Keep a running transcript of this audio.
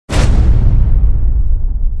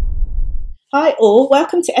Hi all,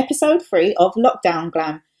 welcome to episode 3 of Lockdown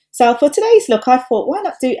Glam. So for today's look, I thought why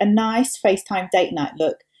not do a nice FaceTime date night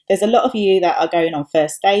look. There's a lot of you that are going on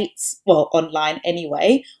first dates, well online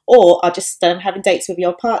anyway, or are just having dates with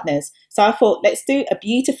your partners. So I thought let's do a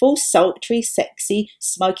beautiful, sultry, sexy,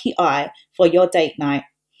 smoky eye for your date night.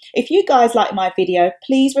 If you guys like my video,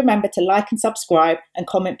 please remember to like and subscribe and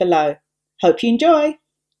comment below. Hope you enjoy.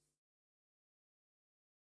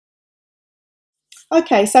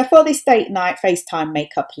 Okay, so for this date night FaceTime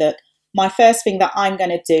makeup look, my first thing that I'm going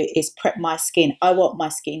to do is prep my skin. I want my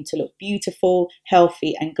skin to look beautiful,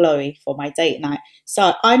 healthy and glowy for my date night.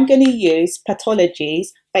 So I'm going to use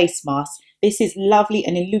Pathology's face mask. This is lovely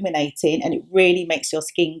and illuminating and it really makes your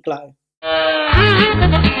skin glow.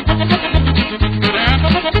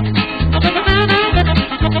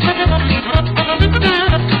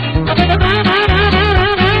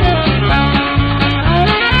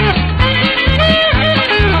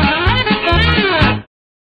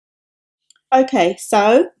 Okay,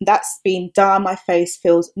 so that's been done. My face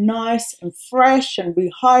feels nice and fresh and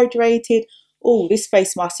rehydrated. Oh, this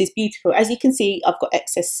face mask is beautiful. As you can see, I've got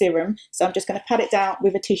excess serum, so I'm just going to pat it down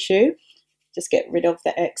with a tissue. Just get rid of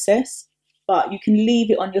the excess. But you can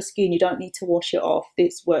leave it on your skin. You don't need to wash it off.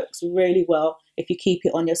 This works really well if you keep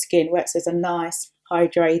it on your skin. Works as a nice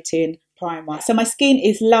hydrating primer. So my skin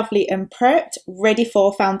is lovely and prepped, ready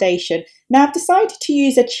for foundation. Now I've decided to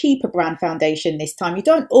use a cheaper brand foundation this time. You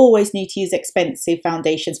don't always need to use expensive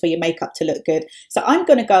foundations for your makeup to look good. So I'm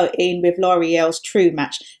going to go in with L'Oreal's True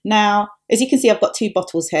Match. Now, as you can see, I've got 2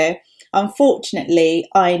 bottles here. Unfortunately,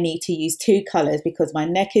 I need to use 2 colours because my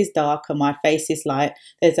neck is dark and my face is light.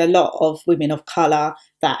 There's a lot of women of colour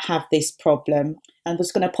that have this problem. I'm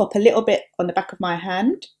just going to pop a little bit on the back of my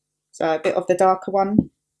hand. So a bit of the darker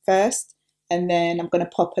one first, and then I'm going to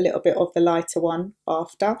pop a little bit of the lighter one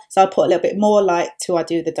after. So I'll put a little bit more light till I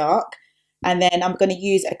do the dark. And then I'm going to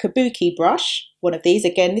use a kabuki brush, one of these.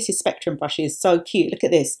 Again, this is Spectrum brushes, so cute. Look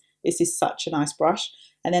at this. This is such a nice brush.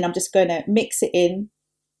 And then I'm just going to mix it in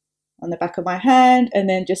on the back of my hand and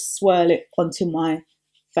then just swirl it onto my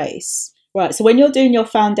face. Right, so when you're doing your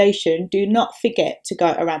foundation, do not forget to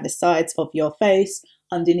go around the sides of your face,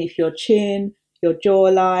 underneath your chin, your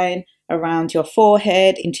jawline, around your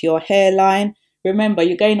forehead, into your hairline. Remember,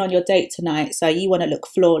 you're going on your date tonight, so you want to look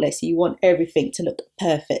flawless. You want everything to look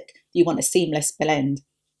perfect. You want a seamless blend.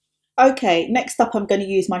 Okay, next up I'm going to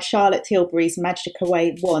use my Charlotte Tilbury's Magic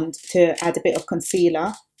Away wand to add a bit of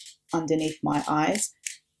concealer underneath my eyes.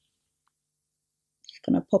 Just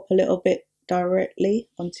going to pop a little bit directly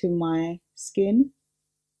onto my skin.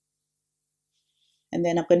 And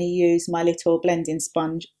then I'm going to use my little blending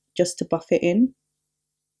sponge just to buff it in.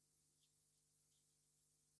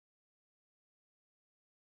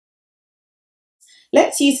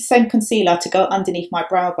 Let's use the same concealer to go underneath my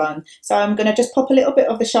brow bone. So I'm going to just pop a little bit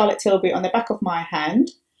of the Charlotte Tilbury on the back of my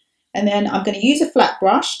hand. And then I'm going to use a flat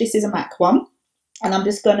brush. This is a MAC one. And I'm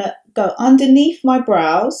just going to go underneath my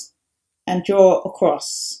brows and draw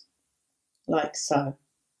across like so.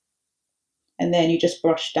 And then you just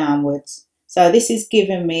brush downwards. So this is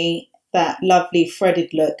giving me that lovely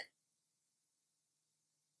threaded look.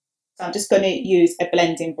 So I'm just going to use a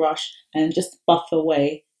blending brush and just buff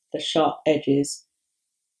away the sharp edges.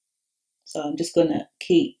 So I'm just going to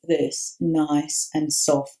keep this nice and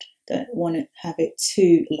soft. Don't want to have it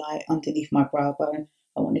too light underneath my brow bone.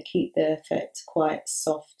 I want to keep the effect quite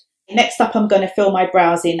soft. Next up, I'm going to fill my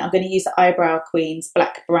brows in. I'm going to use the Eyebrow Queen's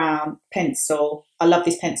Black Brown pencil. I love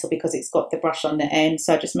this pencil because it's got the brush on the end.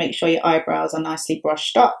 So just make sure your eyebrows are nicely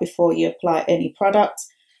brushed up before you apply any product.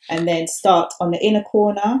 And then start on the inner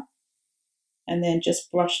corner and then just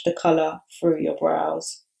brush the colour through your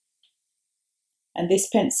brows. And this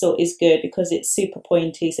pencil is good because it's super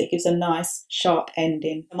pointy, so it gives a nice sharp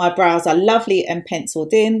ending. My brows are lovely and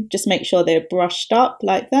penciled in. Just make sure they're brushed up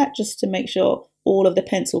like that, just to make sure all of the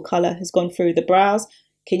pencil colour has gone through the brows.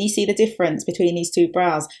 Can you see the difference between these 2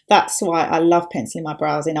 brows? That's why I love penciling my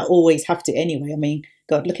brows in. I always have to anyway. I mean,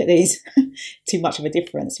 God, look at these. Too much of a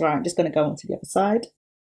difference. Right, I'm just going to go on to the other side.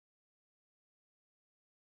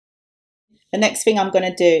 The next thing I'm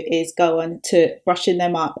going to do is go on to brushing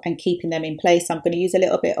them up and keeping them in place. I'm going to use a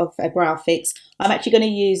little bit of a brow fix. I'm actually going to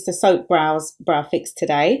use the Soap Brows brow fix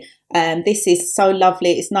today. This is so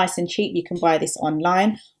lovely. It's nice and cheap. You can buy this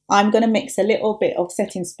online. I'm going to mix a little bit of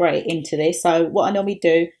setting spray into this. So what I normally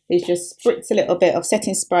do is just spritz a little bit of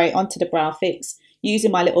setting spray onto the brow fix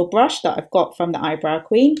using my little brush that I've got from the Eyebrow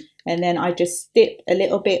Queen. And then I just dip a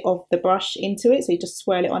little bit of the brush into it. So you just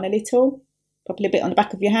swirl it on a little, pop a little bit on the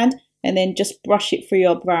back of your hand. And then just brush it through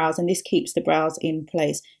your brows, and this keeps the brows in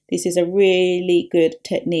place. This is a really good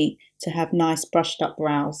technique to have nice brushed up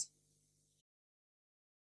brows.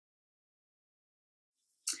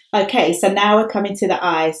 Okay, so now we're coming to the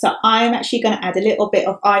eyes. So I'm actually going to add a little bit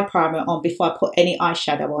of eye primer on before I put any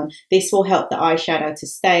eyeshadow on. This will help the eyeshadow to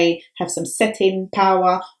stay, have some setting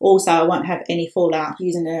power. Also, I won't have any fallout.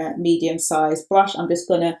 Using a medium-sized brush, I'm just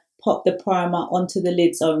going to pop the primer onto the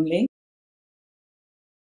lids only.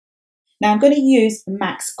 Now I'm going to use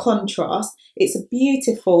Max Contrast. It's a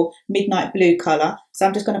beautiful midnight blue colour. So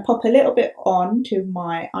I'm just going to pop a little bit on to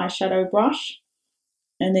my eyeshadow brush.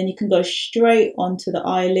 And then you can go straight onto the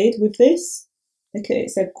eyelid with this. Look at it,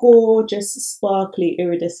 it's a gorgeous, sparkly,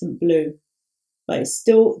 iridescent blue. But it's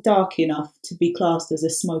still dark enough to be classed as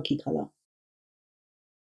a smoky colour.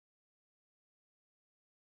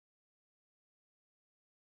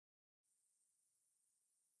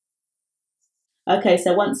 Okay,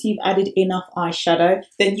 so once you've added enough eyeshadow,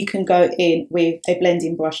 then you can go in with a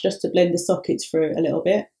blending brush just to blend the sockets through a little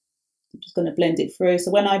bit. I'm just going to blend it through.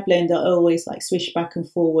 So when I blend, I always like swish back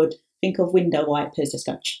and forward. Think of window wipers, just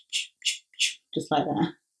go just like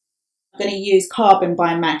that. I'm going to use Carbon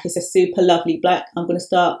by MAC. It's a super lovely black. I'm going to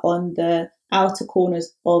start on the outer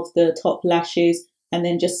corners of the top lashes and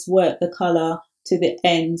then just work the colour to the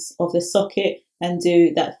ends of the socket and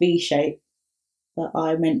do that V shape that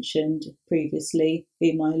I mentioned previously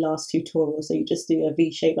in my last tutorial. So you just do a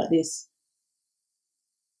V shape like this.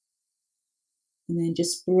 And then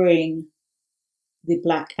just bring the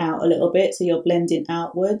black out a little bit so you're blending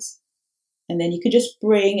outwards. And then you can just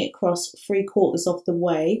bring it across 3/4 of the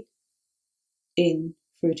way in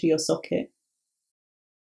through to your socket.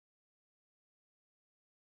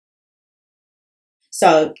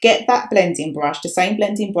 So get that blending brush, the same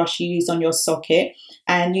blending brush you use on your socket,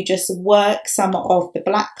 and you just work some of the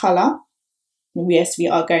black colour. Yes, we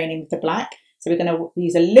are going in with the black. So we're going to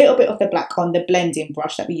use a little bit of the black on the blending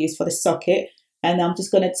brush that we use for the socket. And I'm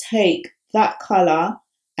just going to take that colour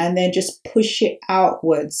and then just push it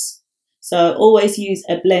outwards. So always use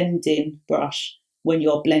a blending brush when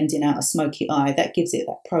you're blending out a smoky eye. That gives it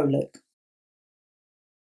that pro look.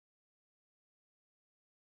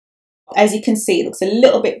 As you can see, it looks a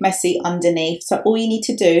little bit messy underneath. So all you need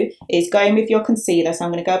to do is go in with your concealer. So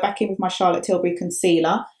I'm going to go back in with my Charlotte Tilbury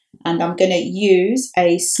concealer and I'm going to use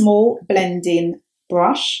a small blending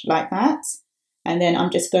brush like that. And then I'm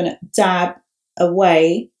just going to dab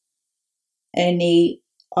away any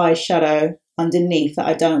eyeshadow underneath that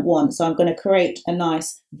I don't want. So I'm going to create a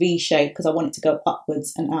nice V shape because I want it to go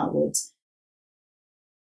upwards and outwards.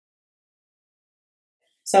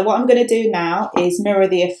 So what I'm going to do now is mirror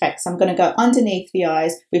the effects. I'm going to go underneath the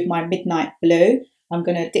eyes with my Midnight Blue. I'm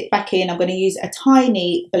going to dip back in. I'm going to use a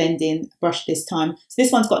tiny blending brush this time. So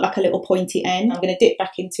this one's got like a little pointy end. I'm going to dip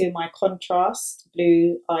back into my Contrast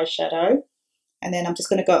Blue eyeshadow. And then I'm just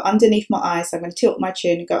going to go underneath my eyes. So I'm going to tilt my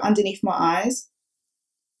chin and go underneath my eyes.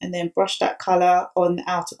 And then brush that colour on the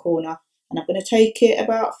outer corner. And I'm going to take it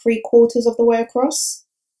about 3/4 of the way across.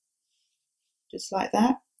 Just like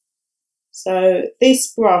that. So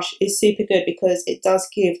this brush is super good because it does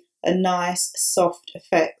give a nice soft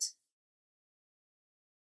effect.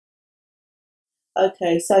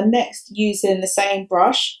 Okay, so next using the same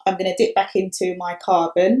brush, I'm going to dip back into my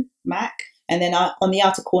Carbon MAC and then on the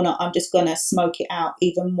outer corner, I'm just going to smoke it out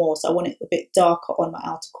even more. So I want it a bit darker on my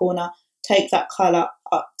outer corner. Take that colour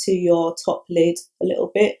up to your top lid a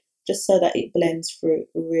little bit just so that it blends through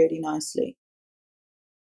really nicely.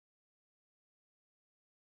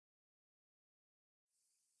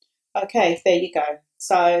 Okay, there you go.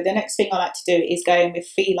 So the next thing I like to do is go in with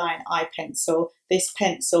Feline Eye Pencil. This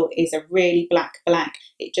pencil is a really black.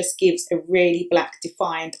 It just gives a really black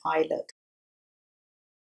defined eye look.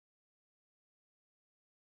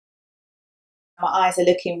 My eyes are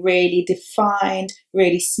looking really defined,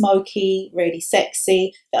 really smoky, really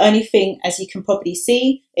sexy. The only thing, as you can probably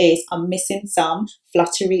see, is I'm missing some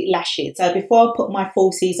fluttery lashes. So before I put my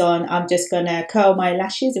falsies on, I'm just going to curl my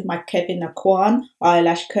lashes with my Kevin Aucoin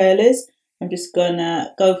eyelash curlers. I'm just going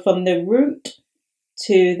to go from the root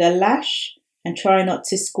to the lash and try not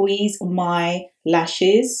to squeeze my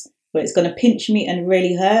lashes, but it's going to pinch me and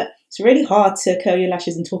really hurt. It's really hard to curl your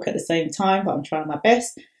lashes and talk at the same time, but I'm trying my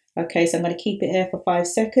best. Okay, so I'm going to keep it here for 5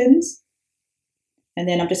 seconds. And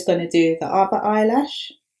then I'm just going to do the other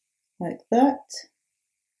eyelash, like that.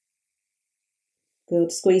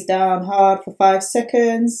 Good, squeeze down hard for 5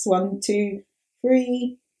 seconds. 1, 2,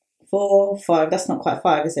 3, 4, 5. That's not quite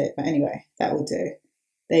 5, is it? But anyway, that will do.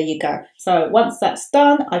 There you go. So once that's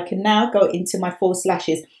done, I can now go into my false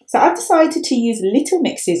lashes. So I've decided to use Little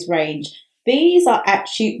Mix's range. These are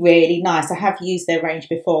actually really nice. I have used their range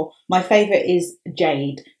before. My favourite is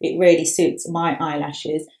Jade. It really suits my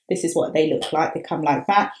eyelashes. This is what they look like. They come like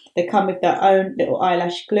that. They come with their own little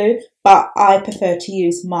eyelash glue, but I prefer to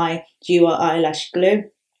use my Duo eyelash glue.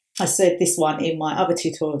 I said this one in my other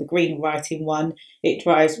tutorial, the green writing one, it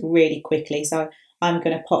dries really quickly. So I'm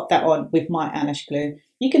going to pop that on with my eyelash glue.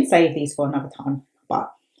 You can save these for another time,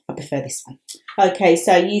 but I prefer this one. Okay,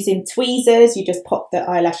 so using tweezers, you just pop the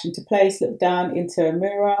eyelash into place, look down into a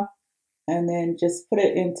mirror, and then just put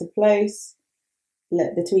it into place.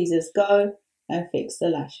 Let the tweezers go and fix the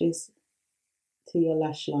lashes to your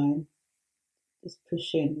lash line. Just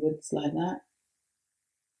push inwards like that.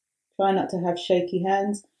 Try not to have shaky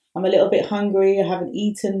hands. I'm a little bit hungry. I haven't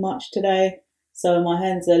eaten much today, so my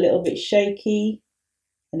hands are a little bit shaky.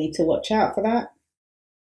 I need to watch out for that.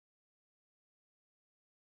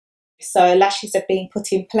 So lashes are being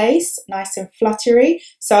put in place, nice and fluttery.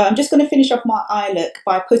 So I'm just going to finish off my eye look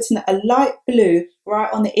by putting a light blue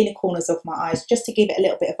right on the inner corners of my eyes, just to give it a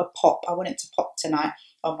little bit of a pop. I want it to pop tonight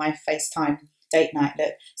on my FaceTime date night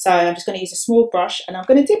look. So I'm just going to use a small brush and I'm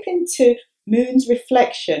going to dip into Moon's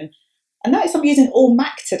Reflection. I notice I'm using all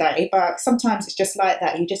MAC today, but sometimes it's just like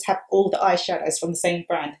that. You just have all the eyeshadows from the same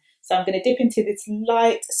brand. So I'm going to dip into this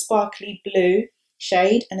light sparkly blue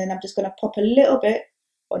shade, and then I'm just going to pop a little bit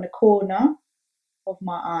on the corner of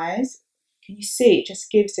my eyes. Can you see it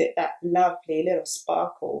just gives it that lovely little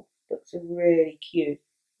sparkle? Looks really cute,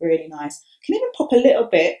 really nice. Can even pop a little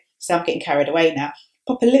bit, so I'm getting carried away now,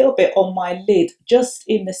 pop a little bit on my lid, just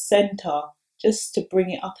in the center, just to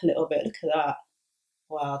bring it up a little bit. Look at that.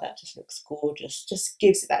 Wow, that just looks gorgeous. Just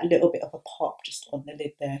gives it that little bit of a pop just on the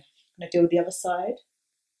lid there. I'm going to do the other side.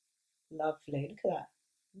 Lovely, look at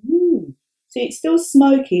that. Ooh. See, it's still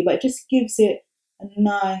smoky, but it just gives it a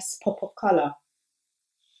nice pop of colour.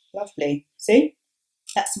 Lovely. See,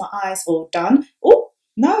 that's my eyes all done. Oh,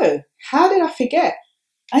 no, how did I forget?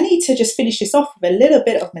 I need to just finish this off with a little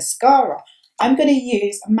bit of mascara. I'm going to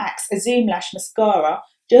use MAC's Zoom Lash Mascara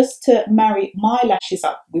just to marry my lashes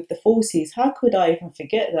up with the falsies. How could I even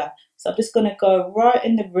forget that? So I'm just going to go right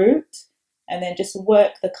in the root and then just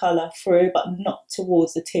work the colour through, but not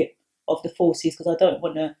towards the tip of the falsies, because I don't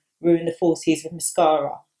want to ruin the falsies with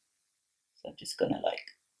mascara. So I'm just going to like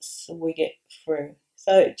swig it through.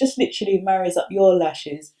 So it just literally marries up your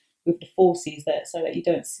lashes with the falsies there, so that you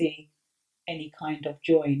don't see any kind of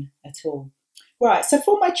join at all. Right, so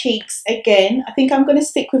for my cheeks, again, I think I'm going to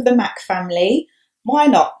stick with the MAC family. Why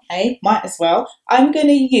not, eh? Might as well. I'm going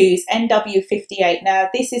to use NW58. Now,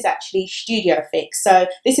 this is actually Studio Fix. So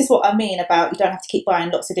this is what I mean about you don't have to keep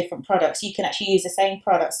buying lots of different products. You can actually use the same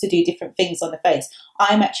products to do different things on the face.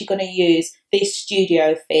 I'm actually going to use this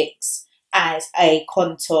Studio Fix as a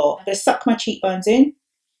contour. I'm going to suck my cheekbones in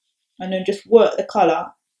and then just work the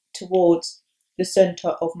colour towards the centre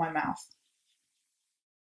of my mouth.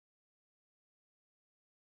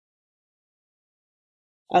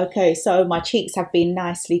 Okay, so my cheeks have been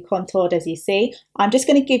nicely contoured, as you see. I'm just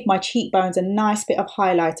going to give my cheekbones a nice bit of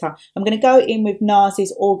highlighter. I'm going to go in with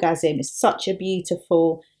NARS's Orgasm. It's such a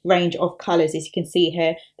beautiful range of colours, as you can see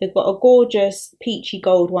here. They've got a gorgeous peachy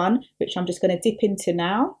gold one, which I'm just going to dip into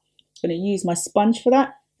now. I'm going to use my sponge for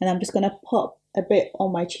that, and I'm just going to pop a bit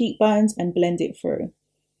on my cheekbones and blend it through.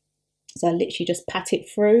 So I literally just pat it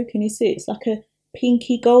through. Can you see? It's like a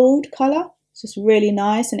pinky gold colour. It's just really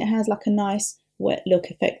nice, and it has like a nice wet look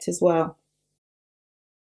effect as well.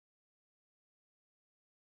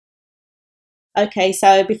 Okay,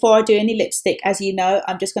 so before I do any lipstick, as you know,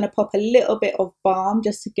 I'm just going to pop a little bit of balm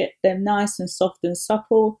just to get them nice and soft and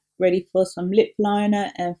supple, ready for some lip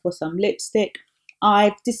liner and for some lipstick.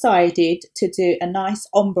 I've decided to do a nice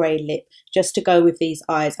ombre lip just to go with these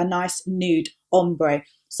eyes, a nice nude ombre.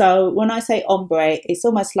 So when I say ombre, it's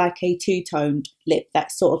almost like a two-toned lip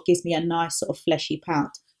that sort of gives me a nice sort of fleshy pout.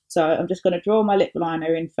 So I'm just going to draw my lip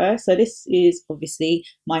liner in first. So this is obviously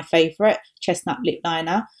my favourite chestnut lip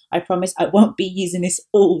liner. I promise I won't be using this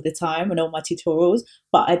all the time in all my tutorials,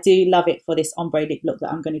 but I do love it for this ombre lip look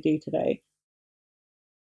that I'm going to do today.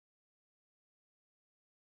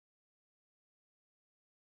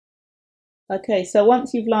 Okay, so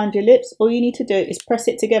once you've lined your lips, all you need to do is press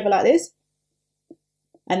it together like this.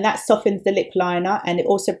 And that softens the lip liner, and it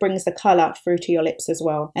also brings the colour through to your lips as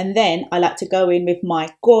well. And then I like to go in with my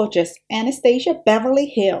gorgeous Anastasia Beverly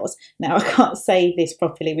Hills. Now I can't say this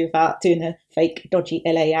properly without doing a fake dodgy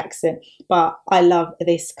LA accent, but I love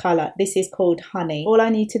this colour. This is called Honey. All I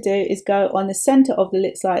need to do is go on the centre of the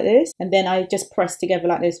lips like this, and then I just press together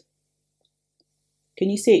like this. Can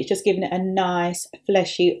you see it's just giving it a nice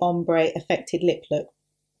fleshy ombre affected lip look?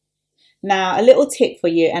 Now, a little tip for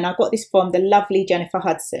you, and I got this from the lovely Jennifer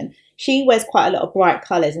Hudson. She wears quite a lot of bright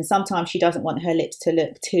colours, and sometimes she doesn't want her lips to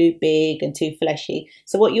look too big and too fleshy.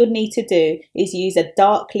 So what you'll need to do is use a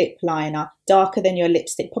dark lip liner, darker than your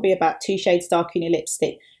lipstick, probably about 2 shades darker than your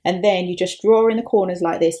lipstick. And then you just draw in the corners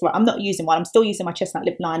like this. Right, I'm not using one, I'm still using my chestnut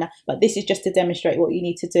lip liner, but this is just to demonstrate what you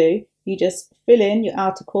need to do. You just fill in your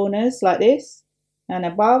outer corners like this, and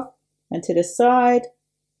above, and to the side,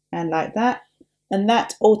 and like that. And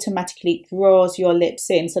that automatically draws your lips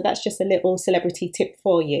in. So that's just a little celebrity tip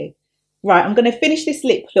for you. Right, I'm going to finish this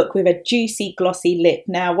lip look with a juicy glossy lip.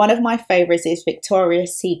 Now, one of my favourites is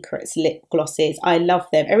Victoria's Secret's lip glosses. I love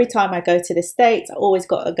them. Every time I go to the States, I always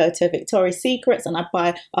got to go to Victoria's Secret's and I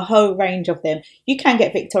buy a whole range of them. You can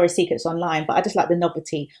get Victoria's Secret's online, but I just like the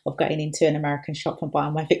novelty of going into an American shop and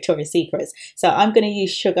buying my Victoria's Secret's. So I'm going to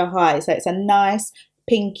use Sugar High. So it's a nice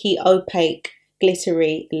pinky opaque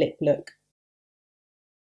glittery lip look.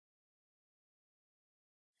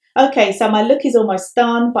 Okay, so my look is almost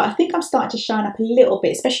done, but I think I'm starting to shine up a little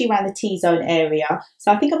bit, especially around the T-zone area.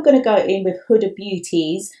 So I think I'm going to go in with Huda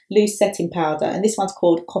Beauty's loose setting powder, and this one's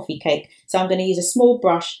called Coffee Cake. So I'm going to use a small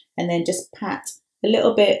brush and then just pat a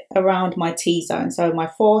little bit around my T-zone. So my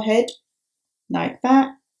forehead, like that.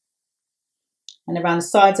 And around the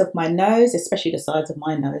sides of my nose, especially the sides of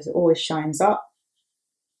my nose, it always shines up.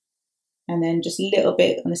 And then just a little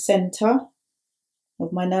bit on the centre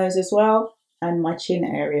of my nose as well. And my chin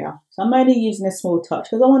area. So I'm only using a small touch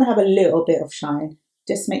because I want to have a little bit of shine.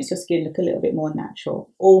 Just makes your skin look a little bit more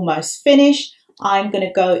natural. Almost finished. I'm going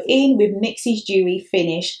to go in with NYX's Dewy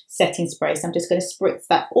Finish setting spray. So I'm just going to spritz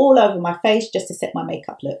that all over my face just to set my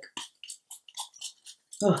makeup look.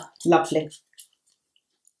 Oh, lovely.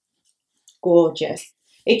 Gorgeous.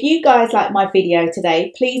 If you guys like my video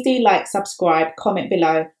today, please do like, subscribe, comment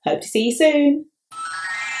below. Hope to see you soon.